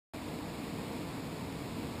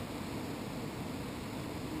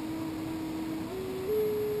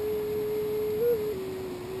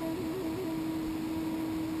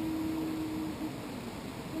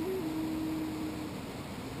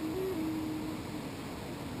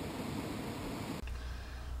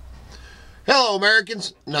Hello,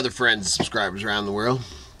 Americans and other friends and subscribers around the world.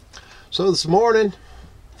 So this morning,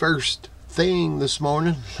 first thing this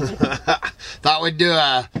morning, thought we'd do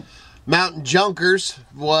a Mountain Junkers,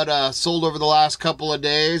 what sold over the last couple of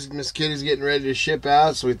days. Miss Kitty's getting ready to ship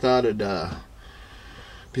out, so we thought it'd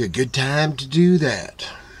be a good time to do that.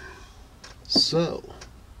 So,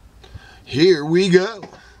 here we go.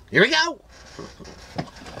 Here we go.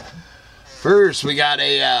 First, we got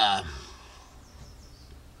a,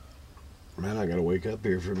 man, I gotta wake up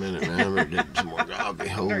here for a minute, man. I'm gonna get some more coffee.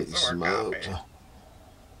 Holy smokes.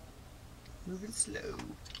 Moving slow.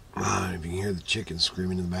 If you can hear the chickens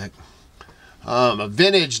screaming in the back. A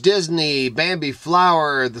vintage Disney Bambi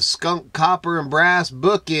flower, the skunk copper and brass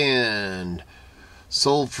bookend.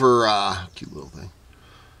 Sold for, cute little thing.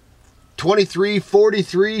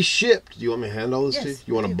 $23.43 shipped. Do you want me to hand all this to you?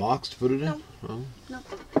 You want a box to put it in? No. Oh. No.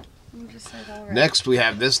 You just said all right. Next we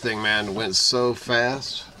have this thing, man. It went so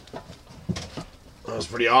fast. That was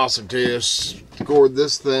pretty awesome too. Scored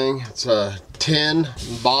this thing. It's a tin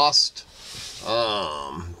embossed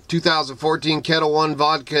 2014 Kettle One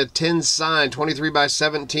vodka tin sign,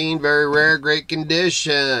 23x17, very rare, great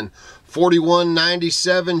condition.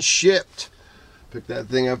 $41.97 shipped. Picked that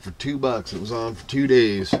thing up for $2. It was on for 2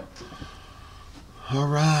 days. All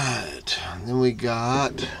right, then we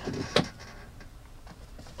got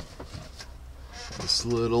this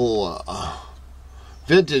little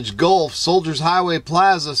vintage Gulf Soldiers Highway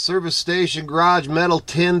Plaza service station garage metal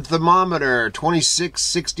tin thermometer,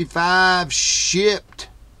 $26.65 shipped.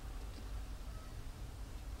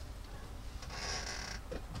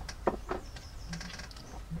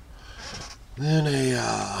 Then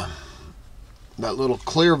that little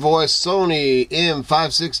Clear Voice Sony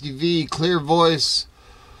M560V Clear Voice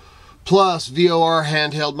Plus VOR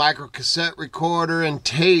handheld micro cassette recorder and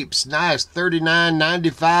tapes. Nice,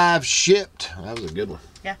 $39.95 shipped. That was a good one.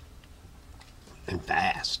 Yeah. And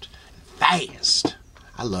fast. Fast.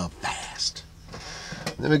 I love fast.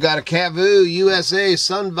 Then we got a Cavu USA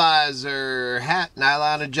sun visor hat,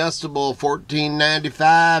 nylon adjustable,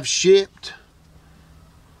 $14.95 shipped.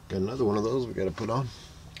 Got another one of those we got to put on.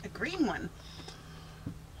 A green one.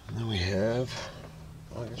 And then we have,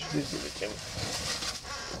 oh, I guess you did give it to me.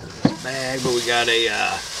 This bag, but we got a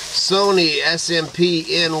Sony SMP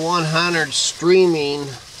N100 streaming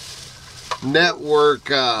network.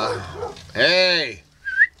 Hey!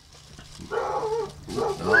 Oh,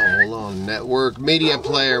 hold on. Network media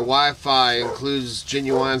player, Wi-Fi, includes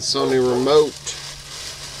genuine Sony remote.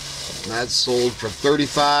 That's sold for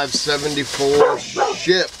 $35.74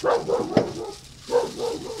 shipped.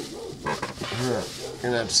 You're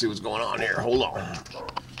gonna have to see what's going on here. Hold on.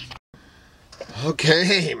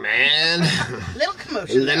 Okay, man. Little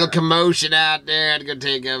commotion. Little commotion out there. I had to go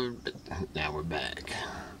take a. Now we're back.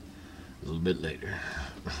 A little bit later.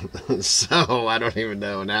 So I don't even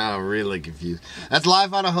know. Now I'm really confused. That's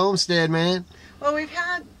life on a homestead, man. Well, we've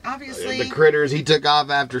had obviously the critters. He took off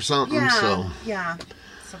after something. Yeah. So yeah.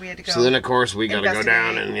 So we had to go. So then of course we got to go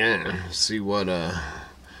down and see what you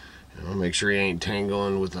know, make sure he ain't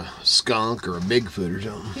tangling with a skunk or a Bigfoot or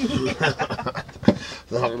something.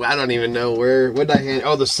 I don't even know where. What did I hand?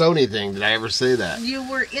 Oh, the Sony thing. Did I ever say that? You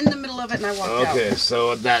were in the middle of it and I walked out. Okay,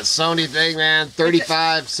 so that Sony thing, man,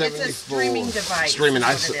 $35.74. It's a streaming device. Streaming.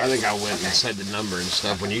 I think I went and said the number and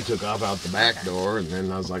stuff when you took off out the back door, and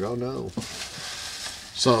then I was like, oh no.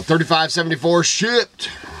 So $35.74 shipped.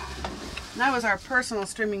 That was our personal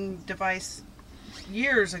streaming device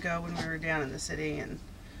years ago when we were down in the city, and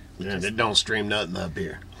yeah, it don't stream nothing up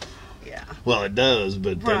here. Yeah. Well, it does,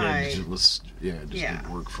 but then right. it was, it just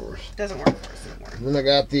didn't work for us. Doesn't work for us anymore. And then I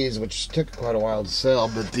got these, which took quite a while to sell,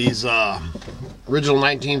 but these original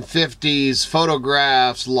 1950s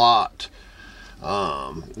photographs lot.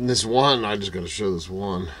 This one, I just got to show this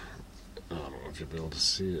one. I don't know if you'll be able to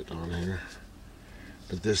see it on here.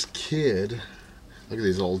 But this kid, look at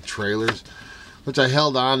these old trailers, which I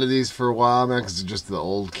held on to these for a while, man, because it's just the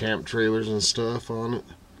old camp trailers and stuff on it.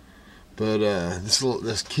 But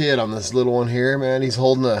this kid on this little one here, man, he's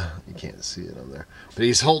holding you can't see it on there, but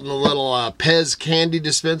he's holding a little Pez candy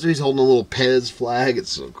dispenser. He's holding a little Pez flag.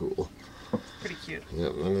 It's so cool. Pretty cute.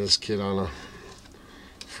 Yep, and this kid on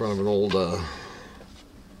front of an old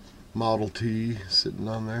Model T sitting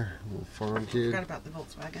on there, a little farm kid. Forgot about the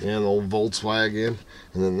Volkswagen. Yeah, the old Volkswagen.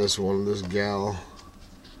 And then this one, this gal.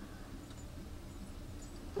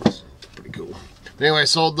 That's pretty cool. Anyway,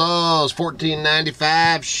 sold those,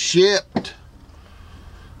 $14.95 shipped.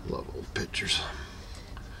 Love old pictures.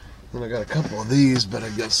 Then I got a couple of these, but I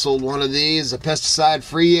sold one of these, a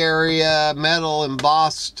pesticide-free area metal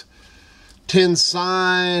embossed tin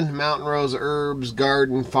sign, Mountain Rose Herbs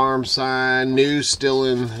Garden Farm sign, new, still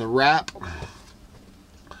in the wrap.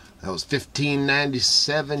 That was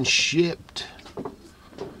 $15.97 shipped.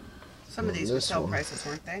 Some of these were sale prices,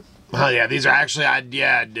 weren't they? Oh yeah, these are actually, I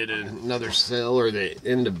did another sale, or the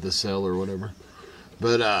end of the sale or whatever.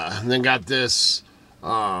 But then got this,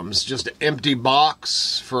 it's just an empty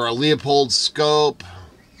box for a Leopold scope,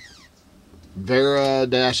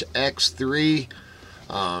 Vera-X3,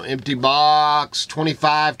 empty box,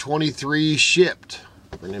 $25.23 shipped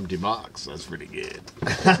for an empty box. That's pretty good.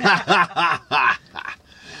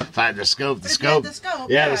 If I had the scope,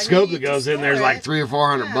 yeah, the scope that goes in there is like $300 or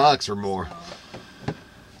 $400 bucks or more.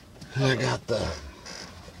 And I got the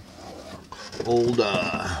old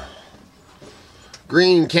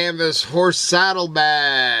green canvas horse saddle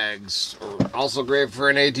bags. Also great for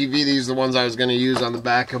an ATV. These are the ones I was going to use on the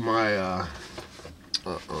back of my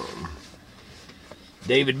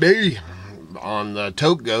David B on the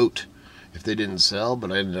tote goat if they didn't sell,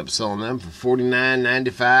 but I ended up selling them for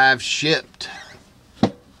 $49.95 shipped.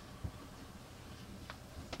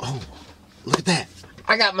 Oh, look at that.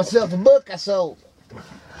 I got myself a book I sold.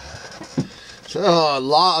 So,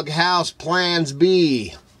 Log House Plans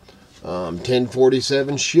B,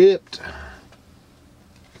 1047 shipped.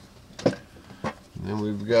 And then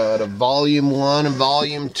we've got a Volume 1 and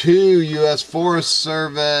Volume 2 U.S. Forest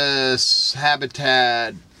Service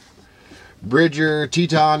Habitat Bridger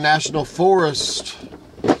Teton National Forest.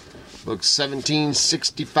 Book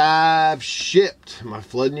 1765 shipped. Am I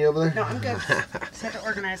flooding you over there? No, I'm good. Just have to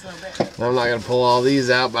organize a little bit. I'm not going to pull all these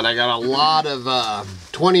out, but I got a lot of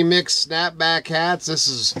 20 mix snapback hats. This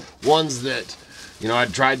is ones that, you know, I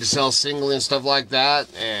tried to sell singly and stuff like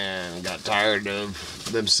that and got tired of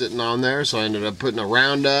them sitting on there. So I ended up putting a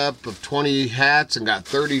roundup of 20 hats and got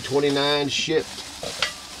 30.29 shipped.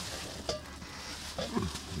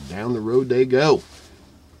 Down the road they go.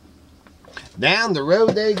 Down the road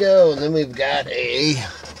they go. And then we've got a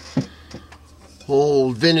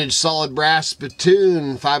old vintage solid brass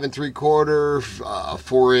spittoon, 5 3/4,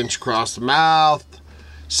 4-inch across the mouth,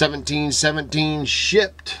 1717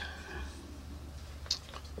 shipped.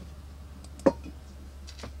 Is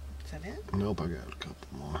that it? Nope, I got a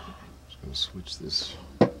couple more. Just gonna switch this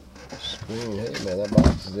screen. Hey man, that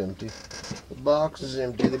box is empty. The box is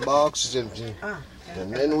empty. The box is empty. Oh, okay.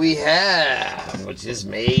 And then we have, which just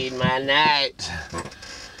made my night,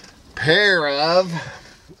 pair of,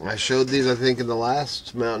 I showed these I think in the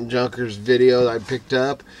last Mountain Junkers video that I picked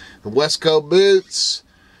up, the Westco boots,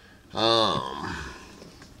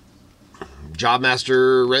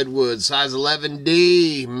 Jobmaster Redwood size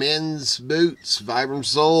 11D men's boots, Vibram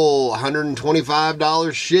sole,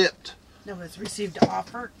 $125 shipped. No, it's received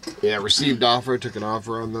offer. Yeah, received offer. I took an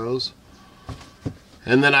offer on those.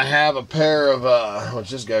 And then I have a pair of, which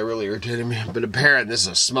this guy really irritated me, but a pair, and this is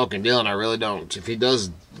a smoking deal, and I really don't. If he does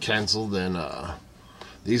cancel, then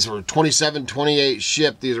these were $27.28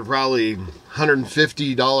 shipped. These are probably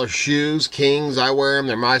 $150 shoes, Kings. I wear them.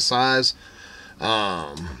 They're my size.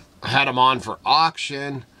 I had them on for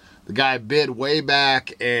auction. The guy bid way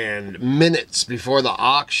back, and minutes before the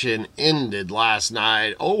auction ended last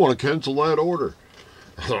night, oh, I want to cancel that order.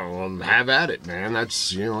 Well, have at it, man.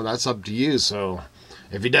 That's, you know, that's up to you. So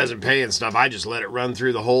if he doesn't pay and stuff, I just let it run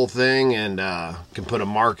through the whole thing and can put a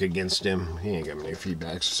mark against him. He ain't got many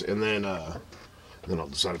feedbacks. And then I'll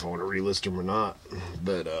decide if I want to relist them or not.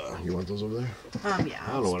 But you want those over there? Yeah.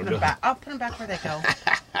 I don't know what to do. I'll put them back where they go.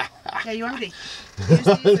 Yeah, you want to use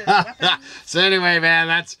these as weapons? So anyway, man,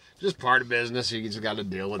 that's just part of business. You just got to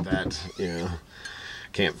deal with that, you know.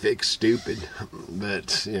 Can't fix stupid.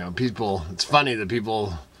 But, you know, people, it's funny that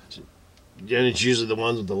people, and it's usually the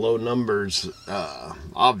ones with the low numbers,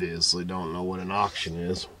 obviously don't know what an auction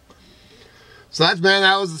is. So that's, man,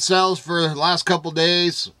 that was the sales for the last couple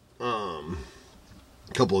days. A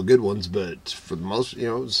couple of good ones, but for the most, you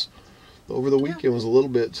know, it was, over the weekend was a little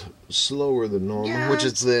bit slower than normal, which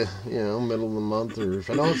it's the, you know, middle of the month, or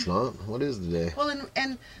no, it's not. What is the day? Well,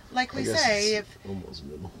 and like we say, if almost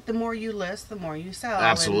middle. The more you list, the more you sell.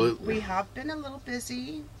 Absolutely. And we have been a little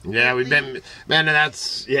busy. Yeah, we've been, man,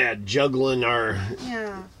 that's, juggling our,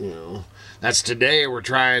 you know, that's today. We're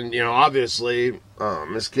trying, you know, obviously,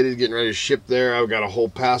 Miss Kitty's getting ready to ship there. I've got a whole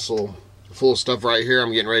parcel full of stuff right here.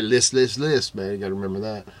 I'm getting ready to list, man. You got to remember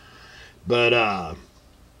that. But,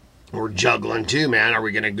 we're juggling too, man. Are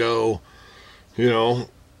we going to go, you know,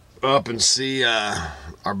 up and see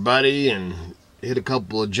our buddy and hit a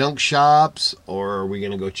couple of junk shops? Or are we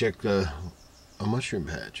going to go check a mushroom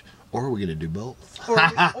patch? Or are we going to do both? Or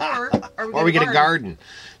are we going to garden?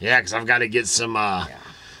 Yeah, because I've got to get some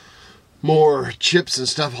more chips and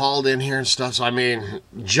stuff hauled in here and stuff. So I mean,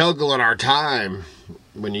 juggling our time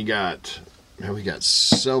when you got, man, we got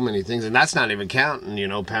so many things, and that's not even counting, you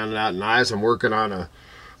know, pounding out knives. I'm working on a,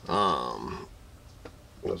 I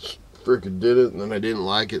freaking did it, and then I didn't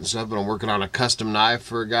like it and stuff. But I'm working on a custom knife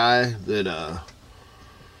for a guy that,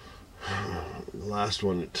 the last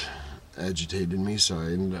one it agitated me, so I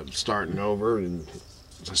ended up starting over, and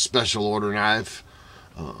it's a special order knife.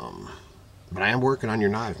 But I am working on your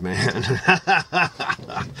knife, man.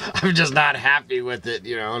 I'm just not happy with it,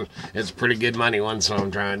 you know. It's pretty good money one, so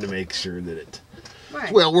I'm trying to make sure that it's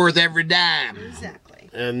well worth every dime. Exactly.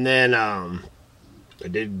 And then I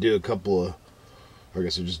did do a couple of, I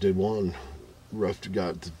guess I just did one.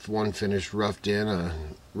 Got one finished roughed in,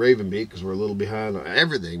 Raven beak, because we're a little behind on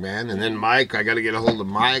everything, man. And then Mike, I got to get a hold of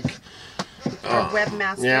Mike. Our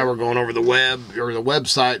webmaster. Yeah, we're going over the web, or the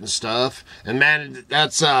website and stuff. And man,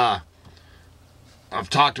 that's I've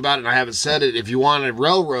talked about it and I haven't said it. If you want a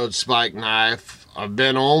railroad spike knife, I've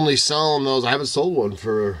been only selling those. I haven't sold one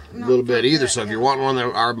for a little bit either. So if you want one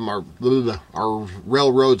of our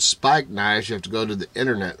railroad spike knives, you have to go to the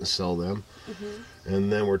internet and sell them.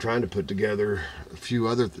 And then we're trying to put together a few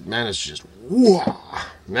other man, it's just, whoa.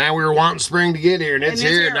 Man, we were wanting spring to get here, and it's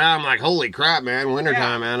here. Now I'm like, holy crap, man.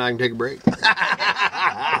 Wintertime, man, I can take a break.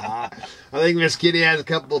 I think Miss Kitty has a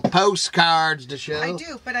couple of postcards to show. I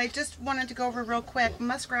do, but I just wanted to go over real quick.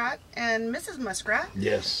 Muskrat and Mrs. Muskrat.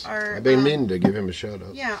 Yes. I've been meaning to give him a shout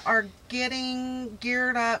out. Yeah, are getting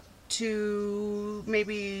geared up to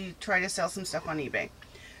maybe try to sell some stuff on eBay.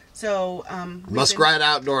 So, Muskrat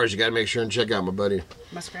Outdoors. You got to make sure and check out my buddy.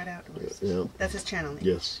 Muskrat Outdoors. Yeah. That's his channel name.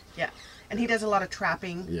 Yes. Yeah. And he does a lot of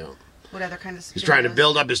trapping. Yeah. What other kind of stuff? He's trying to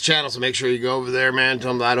build up his channel, so make sure you go over there, man.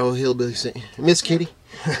 Tell him the Idaho Hillbilly say, Miss Kitty.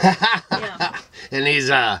 Yeah. And he's,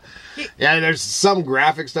 yeah, there's some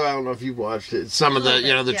graphic stuff. I don't know if you've watched it. Some of the,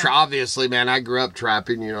 you know, obviously, man, I grew up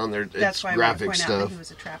trapping, you know, and it's graphic stuff. He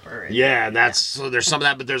was a trapper. Yeah, that's, so there's some of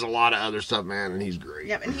that, but there's a lot of other stuff, man, and he's great.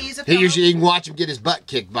 Yeah, and he's a you can watch him get his butt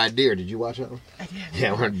kicked by a deer. Did you watch that one? I did. Yeah,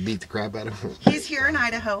 I wanted to beat the crap out of him. He's here in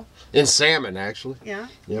Idaho. In Salmon, actually. Yeah.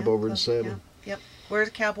 Yep, over in Salmon. Yeah. Yep. Wears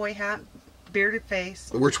a cowboy hat, bearded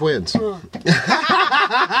face. We're twins. That's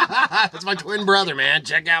my twin brother, man.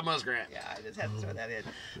 Check out Muskrat. Yeah, I just had to throw that in.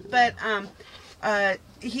 But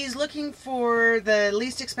he's looking for the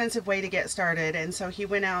least expensive way to get started, and so he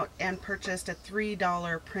went out and purchased a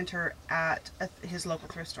 $3 printer at his local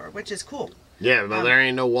thrift store, which is cool. Yeah, but there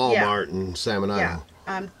ain't no Walmart in Salmon, Idaho.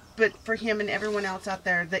 Yeah. But for him and everyone else out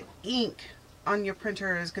there, the ink on your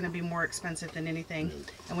printer is going to be more expensive than anything,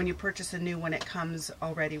 and when you purchase a new one, it comes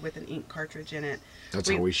already with an ink cartridge in it. That's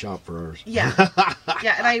how we shop for ours. Yeah.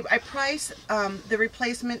 Yeah, and I price the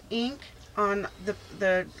replacement ink on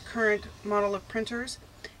the current model of printers,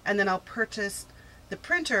 and then I'll purchase the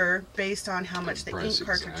printer based on how much the ink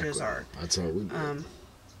cartridges are. That's how we do it.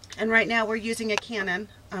 And right now we're using a Canon.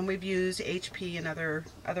 We've used HP and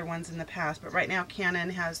other ones in the past, but right now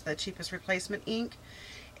Canon has the cheapest replacement ink.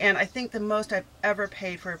 And I think the most I've ever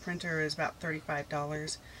paid for a printer is about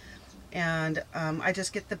 $35. And I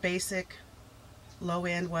just get the basic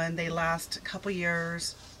low-end one. They last a couple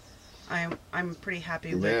years. I'm pretty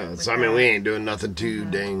happy with it. With I mean, we ain't doing nothing too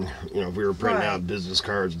dang, you know, if we were printing out business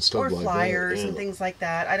cards and stuff like that. Or flyers and things like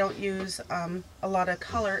that. I don't use a lot of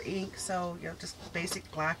color ink, so, you know, just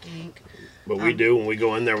basic black ink. But we do, when we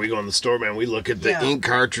go in there, we go in the store, man, we look at the ink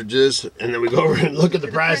cartridges, and then we go over and look at the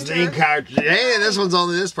price of the ink cartridge. Hey, this one's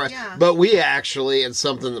only this price. Yeah. But we actually, it's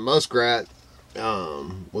something that Muskrat,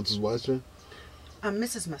 what's his wife's name?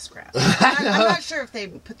 Mrs. Muskrat. I'm not sure if they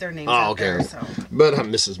put their names out there. So. But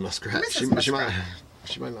Mrs. Muskrat. Muskrat.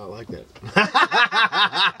 She might not like that.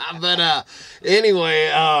 But anyway,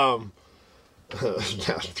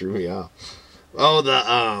 that threw me off. Oh,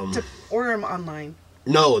 to order them online.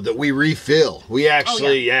 No, that we refill. We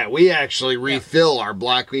actually, we actually refill our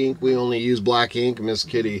black ink. We only use black ink, Miss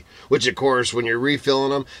Kitty. Which, of course, when you're refilling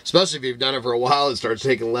them, especially if you've done it for a while, it starts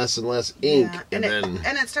taking less and less ink, and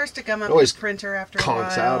it starts to gum up your printer after a while.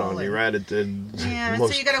 Conks out on you right at the so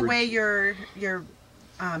you got to weigh your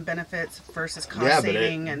benefits versus cost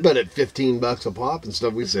saving. But at $15 a pop and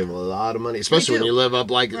stuff, we save a lot of money, especially when you live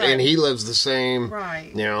up and he lives the same.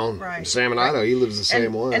 Right. You know, Sam and Idaho, he lives the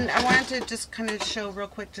same way. And I wanted to just kind of show real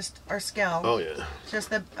quick just our scale. Oh yeah.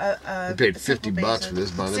 Just the. We paid $50 for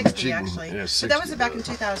this bundle. 60 actually. Yeah, 60, but that was back in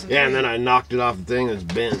 2003. Yeah, and then I knocked it off the thing. It's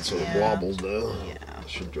bent, so it wobbles though. Yeah. I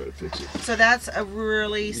should try to fix it. So that's a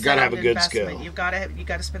really you gotta have a good investment. scale. You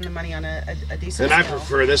gotta spend the money on a decent. And I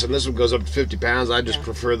prefer this, and this one goes up to 50 pounds. I just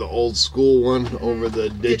prefer the old school one over the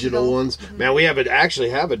digital ones. Man, we actually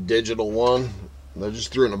have a digital one. They're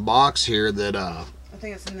just threw in a box here that I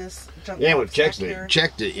something that's in this junk Yeah, box we've checked back it. here.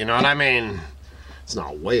 Checked it, you know, and I mean, it's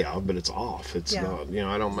not way off, but it's off. It's Yeah. not, you know,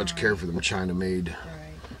 I don't much care for them China-made Right.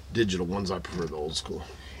 digital ones. I prefer the old school.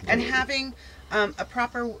 And having a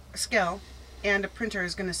proper scale and a printer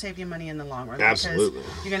is going to save you money in the long run. Absolutely.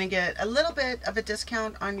 Because you're going to get a little bit of a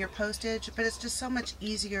discount on your postage, but it's just so much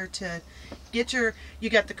easier to get you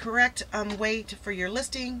got the correct weight for your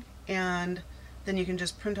listing, and then you can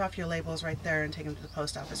just print off your labels right there and take them to the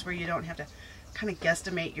post office, where you don't have to kind of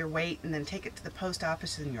guesstimate your weight and then take it to the post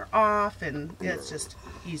office and you're off, and it's just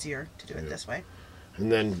easier to do it this way.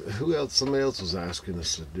 And then who else? Somebody else was asking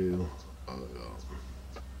us to do.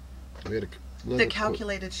 We had The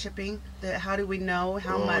calculated shipping. How do we know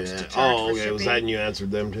how much to charge Oh, for okay. shipping? Was that and you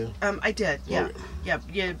answered them too? I did. Yeah. Okay.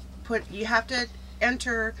 Yeah. You have to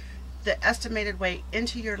enter the estimated weight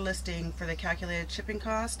into your listing for the calculated shipping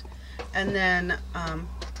cost, and then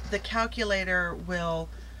the calculator will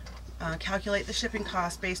calculate the shipping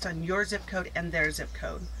cost based on your zip code and their zip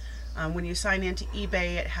code. When you sign into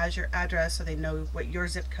eBay, it has your address, so they know what your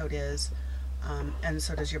zip code is, and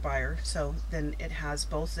so does your buyer. So then it has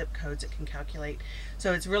both zip codes it can calculate.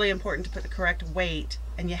 So it's really important to put the correct weight,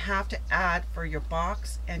 and you have to add for your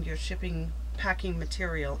box and your shipping packing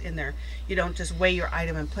material in there. You don't just weigh your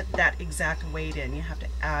item and put that exact weight in. You have to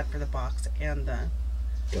add for the box and the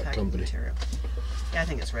packing material. Yeah, I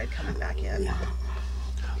think it's Red coming back in.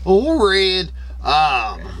 Oh, Red.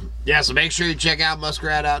 Yeah, so make sure you check out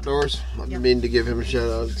Muskrat Outdoors. I've been meaning to give him a shout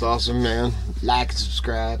out. It's awesome, man. Like and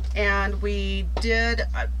subscribe. And we did,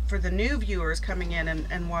 for the new viewers coming in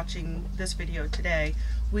and watching this video today,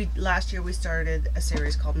 last year we started a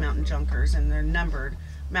series called Mountain Junkers, and they're numbered.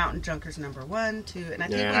 Mountain Junkers number 1, 2, and I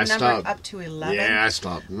think we numbered up to 11. Yeah, I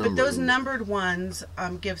stopped numbering. But those numbered ones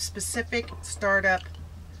give specific startup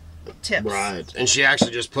tips. Right, and she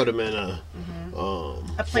actually just put them in a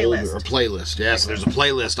playlist. Folder, or playlist. Yeah, so there's a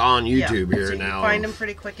playlist on YouTube here so you now. can find them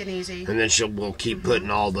pretty quick and easy. And then we'll keep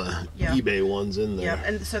putting all the eBay ones in there. Yep,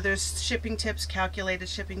 and so there's shipping tips, calculated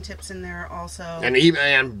shipping tips in there also. And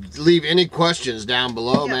leave any questions down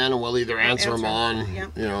below, man, and we'll either answer them on,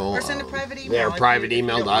 you know, or send a private email. Yeah, private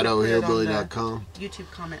email to IdahoHillbilly.com.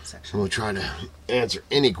 YouTube comment section. And we'll try to answer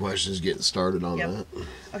any questions getting started on that.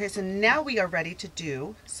 Okay, so now we are ready to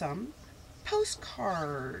do some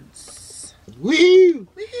postcards. Woo!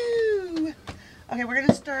 Woohoo! Okay, we're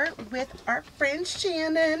gonna start with our friend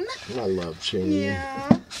Shannon. I love Shannon.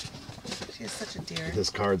 Yeah. She is such a dear. This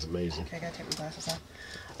card's amazing. Okay, I gotta take my glasses off.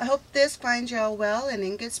 I hope this finds y'all well and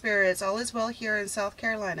in good spirits. All is well here in South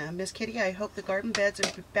Carolina. Miss Kitty, I hope the garden beds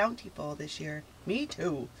are bountiful this year. Me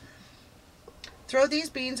too. Throw these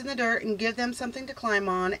beans in the dirt and give them something to climb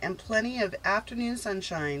on and plenty of afternoon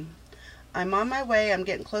sunshine. I'm on my way. I'm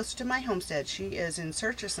getting closer to my homestead. She is in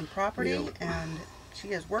search of some property, and she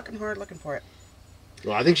is working hard looking for it.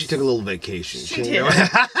 Well, I think she took a little vacation. She did.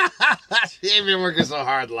 She ain't been working so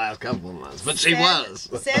hard the last couple of months, but she was.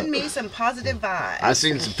 Send me some positive vibes. I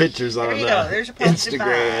seen some pictures on There's your positive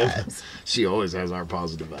Instagram. vibes. She always has our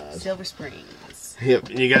positive vibes. Silver Springs.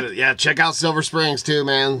 Yep, you got to check out Silver Springs too,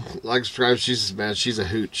 man. Like, subscribe. She's a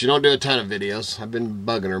hoot. She don't do a ton of videos. I've been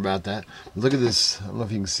bugging her about that. Look at this. I don't know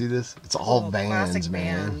if you can see this. It's all Vans,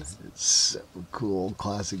 man. Vans. It's so cool,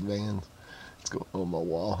 classic Vans. Let's go on my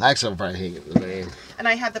wall. Actually, I'm probably hanging the van. And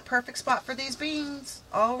I have the perfect spot for these beans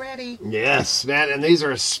already. Yes, man. And these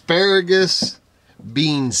are asparagus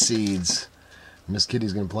bean seeds. Miss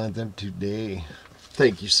Kitty's gonna plant them today.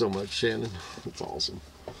 Thank you so much, Shannon. That's awesome.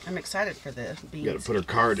 I'm excited for the beans. You got to put her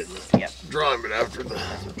card in the drawing, but after the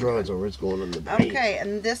drawing's over, it's going in the paint. Okay,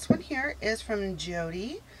 and this one here is from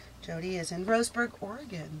Jody. Jody is in Roseburg,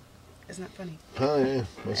 Oregon. Isn't that funny? Oh, yeah.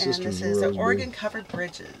 My sister's in And this is Roseburg. the Oregon Covered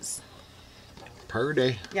Bridges. Per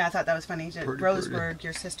day. Yeah, I thought that was funny. Roseburg,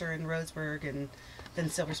 your sister in Roseburg, and then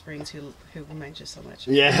Silver Springs, who reminds you so much.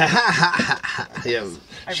 Yeah. Yeah.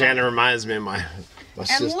 Shannon reminds me of my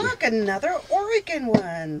sister. And look, another Oregon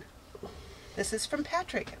one. This is from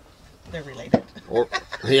Patrick. They're related.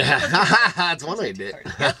 Yeah, that's one they did.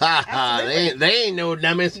 They ain't no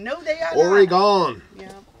dummies. No, they are Oregon.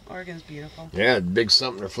 Yeah, Oregon's beautiful. Yeah, big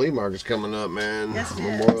Sumter flea market's coming up, man. Yes, it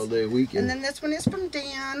Memorial is. Day weekend. And then this one is from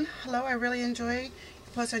Dan. Hello, I really enjoy your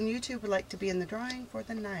post on YouTube. Would like to be in the drawing for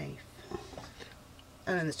the knife.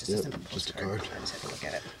 And then it's just a simple postcard. Just a card. I just have to look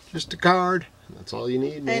at it. Just a card. That's all you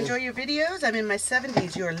need, man. I enjoy your videos. I'm in my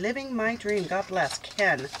 70s. You're living my dream. God bless.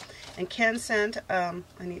 Ken. And Ken sent, I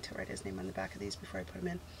need to write his name on the back of these before I put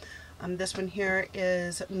them in. This one here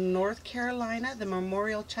is North Carolina, the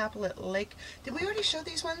Memorial Chapel at Lake. Did we already show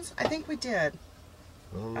these ones? I think we did.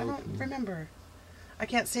 I don't remember. I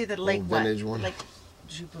can't say the Lake vintage one. Lake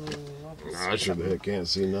I sure the heck can't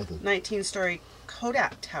see nothing. 19-story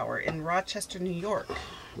Kodak Tower in Rochester, New York.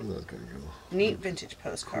 That's kind of cool. Neat vintage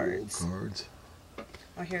postcards. Cool cards.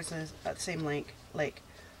 Oh, here's the same lake.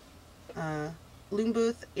 Loon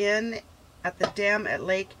Booth Inn at the dam at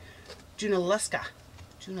Lake Junaluska.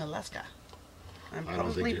 I'm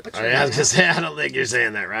probably butchering I was gonna say, I don't think you're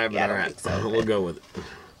saying that right, but yeah, all right, so, we'll go with it.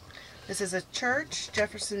 This is a church.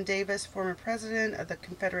 Jefferson Davis, former president of the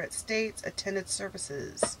Confederate States, attended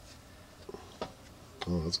services.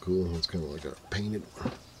 Oh, that's cool. It's kind of like a painted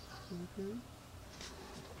one.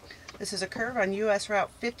 This is a curve on U.S.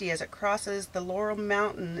 Route 50 as it crosses the Laurel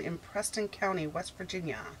Mountain in Preston County, West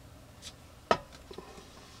Virginia. I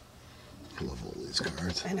love all these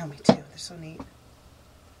cards. I know, me too. They're so neat.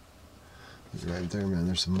 Right there, man.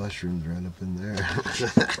 There's some mushrooms right up in there.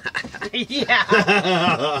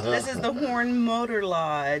 Yeah. This is the Horn Motor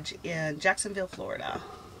Lodge in Jacksonville, Florida.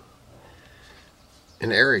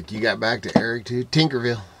 And Eric, you got back to Eric too?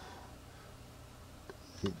 Tinkerville.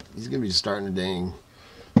 He's going to be starting a dang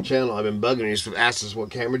channel. I've been bugging him. He's asked us what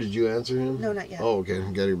camera. Did you answer him? No, not yet. Oh, okay.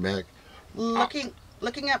 Got him back.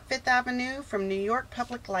 Looking up Fifth Avenue from New York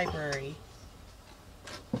Public Library.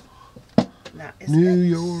 That is New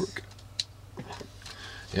York.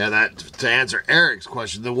 Yeah, that to answer Eric's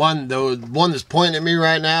question, the one that's pointing at me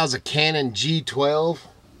right now is a Canon G12.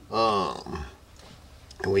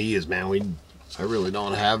 And we use, man, I really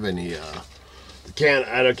don't have any. I can't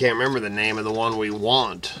remember the name of the one we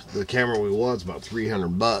want. The camera we want is about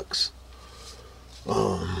 $300.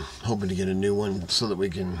 Hoping to get a new one so that we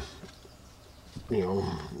can,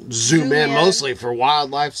 zoom in mostly for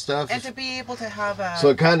wildlife stuff. And to be able to have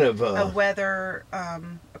a weather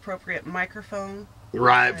appropriate microphone.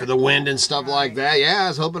 Right, for the wind and stuff like that. Yeah, I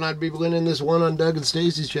was hoping I'd be blending this one on Doug and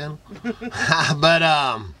Stacy's channel.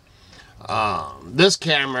 But this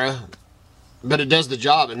camera, but it does the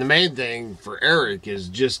job. And the main thing for Eric is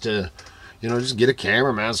just to, just get a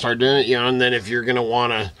camera, man. Start doing it, and then if you're gonna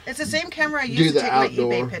wanna, it's the same camera I use to take my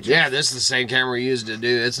eBay pictures. Yeah, this is the same camera we use to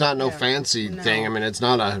do. It's not fancy thing. I mean, it's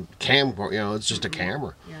not a camcorder. It's just a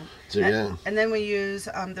camera. Yeah. So yeah. And then we use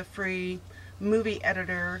the free movie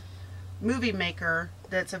maker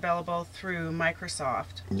that's available through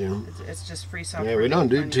Microsoft. Yeah. It's just free software. Yeah, we don't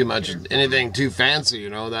do too much anything too fancy,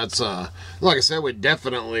 That's like I said, we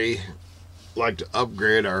definitely like to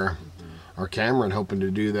upgrade our camera and hoping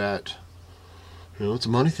to do that. It's a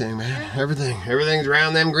money thing, man. Yeah. Everything's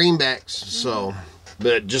around them greenbacks. So,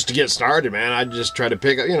 but just to get started, man, I just try to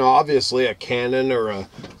pick up, obviously a Canon or a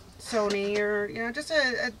Sony or just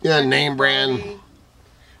a name brand.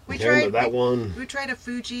 We tried a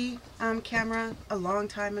Fuji camera a long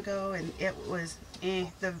time ago, and it was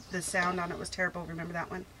the sound on it was terrible. Remember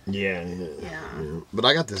that one? Yeah. But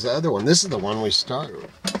I got this other one. This is the one we started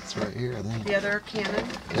with. It's right here, I think. The other Canon.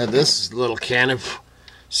 Yeah, this is a little Canon.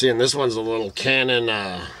 See, and this one's a little Canon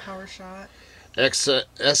PowerShot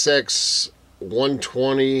SX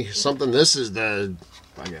 120 something. This is I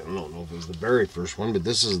don't know if it was the very first one, but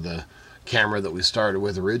this is the camera that we started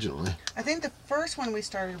with originally. I think the first one we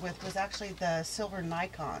started with was actually the silver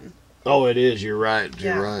Nikon. Oh, it is. You're right.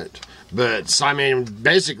 You're right. But I mean,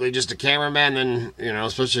 basically just a cameraman. Then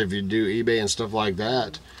especially if you do eBay and stuff like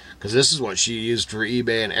that, because this is what she used for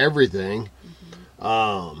eBay and everything.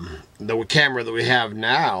 The camera that we have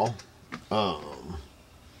now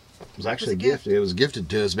was actually gifted. It was gifted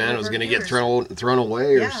to us, man. It was going to get thrown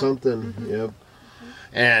away or something. Yep.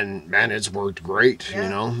 And man, it's worked great.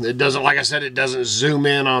 It doesn't, like I said, it doesn't zoom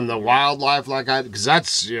in on the wildlife because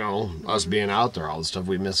that's us being out there, all the stuff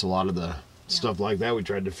we miss. A lot of the stuff like that. We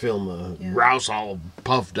tried to film a grouse all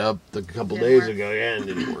puffed up a couple days ago, and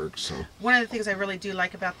it didn't work. So one of the things I really do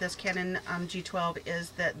like about this Canon G12 is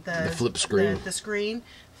that the flip screen. The screen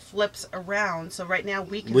flips around, so right now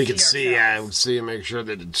we can see and make sure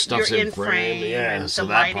that stuff's in frame. Yeah, so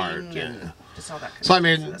that part. Just all that so I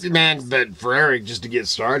mean, man, but for Eric, just to get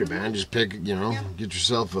started, man, just pick, get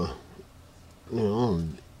yourself a,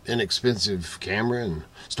 inexpensive camera and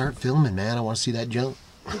start filming, man. I want to see that junk.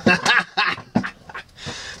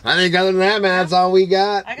 I think other than that, man, that's all we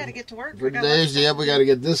got. I got to get to work for today. Yep, we got to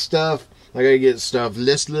get this stuff. I got to get stuff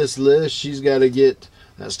list. She's got to get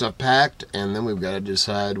that stuff packed, and then we've got to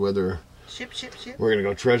decide whether ship we're gonna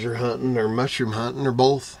go treasure hunting or mushroom hunting or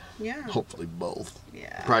both. Yeah. Hopefully both.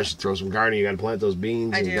 Yeah. Probably should throw some gardening. You got to plant those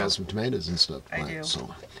beans, and you got some tomatoes and stuff. I do.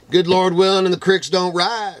 So, good Lord willing, and the creeks don't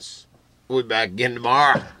rise. We'll be back again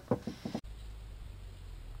tomorrow.